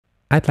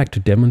I'd like to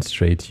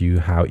demonstrate to you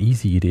how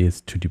easy it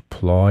is to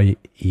deploy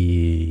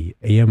a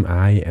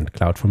AMI and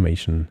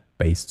CloudFormation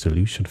based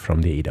solution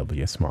from the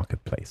AWS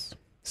Marketplace.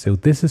 So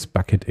this is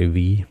Bucket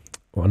AV,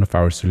 one of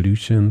our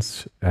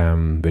solutions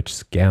which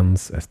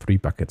scans as 3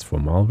 buckets for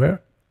malware.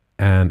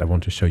 And I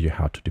want to show you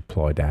how to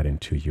deploy that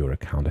into your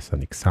account as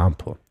an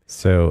example.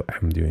 So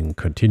I'm doing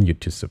continue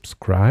to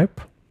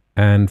subscribe.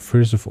 And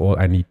first of all,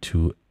 I need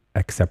to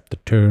accept the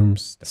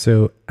terms.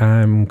 So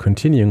I'm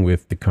continuing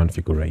with the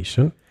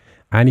configuration.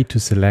 I need to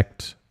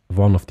select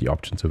one of the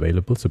options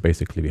available. So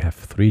basically we have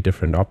 3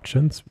 different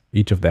options.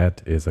 Each of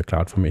that is a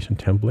CloudFormation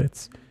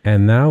templates.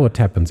 And now what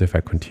happens if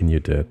I continue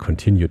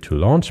to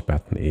launch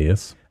button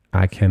is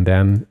I can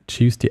then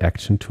choose the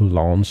action to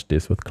launch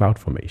this with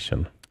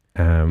CloudFormation.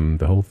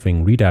 The whole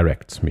thing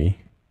redirects me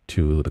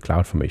to the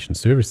CloudFormation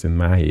service in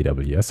my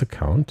AWS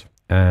account.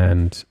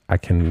 And I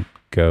can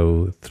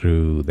go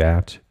through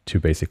that to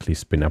basically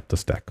spin up the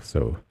stack.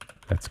 So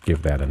let's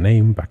give that a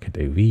name, Bucket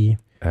AV.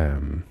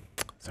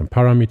 Some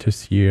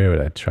parameters here,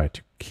 but I try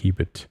to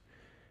keep it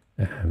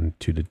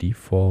to the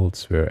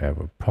defaults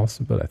wherever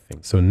possible, I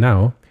think. So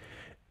now,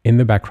 in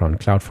the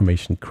background,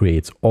 CloudFormation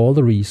creates all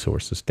the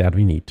resources that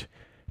we need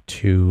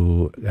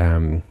to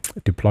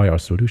deploy our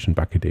solution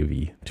Bucket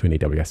AV to an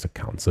AWS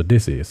account. So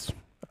this is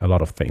a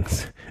lot of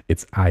things.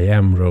 It's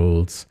IAM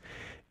roles,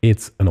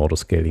 it's an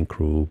auto-scaling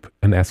group,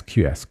 an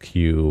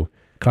SQSQ,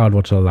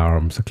 CloudWatch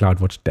alarms, a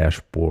CloudWatch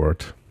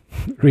dashboard,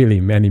 really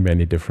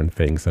many different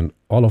things. And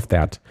all of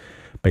that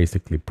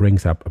basically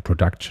brings up a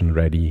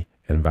production-ready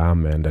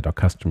environment that our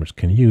customers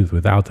can use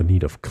without the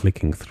need of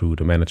clicking through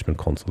the management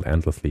console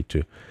endlessly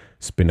to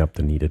spin up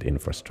the needed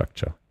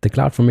infrastructure. The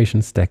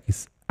CloudFormation stack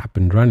is up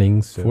and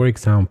running. So for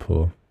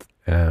example,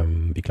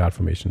 the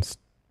CloudFormation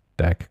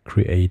stack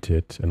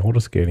created an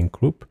auto-scaling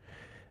group,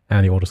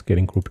 and the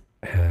auto-scaling group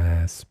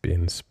has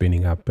been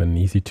spinning up an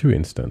EC2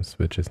 instance,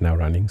 which is now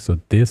running. So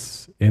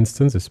this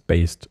instance is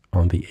based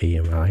on the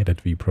AMI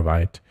that we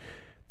provide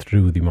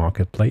through the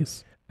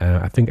marketplace.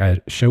 I think I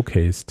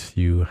showcased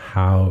you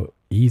how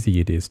easy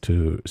it is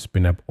to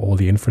spin up all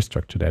the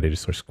infrastructure that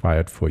is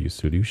required for your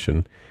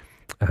solution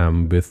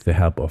with the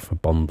help of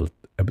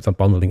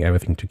bundling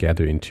everything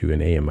together into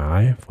an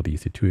AMI for the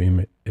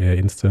EC2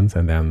 instance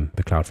and then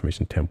the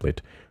CloudFormation template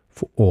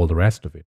for all the rest of it.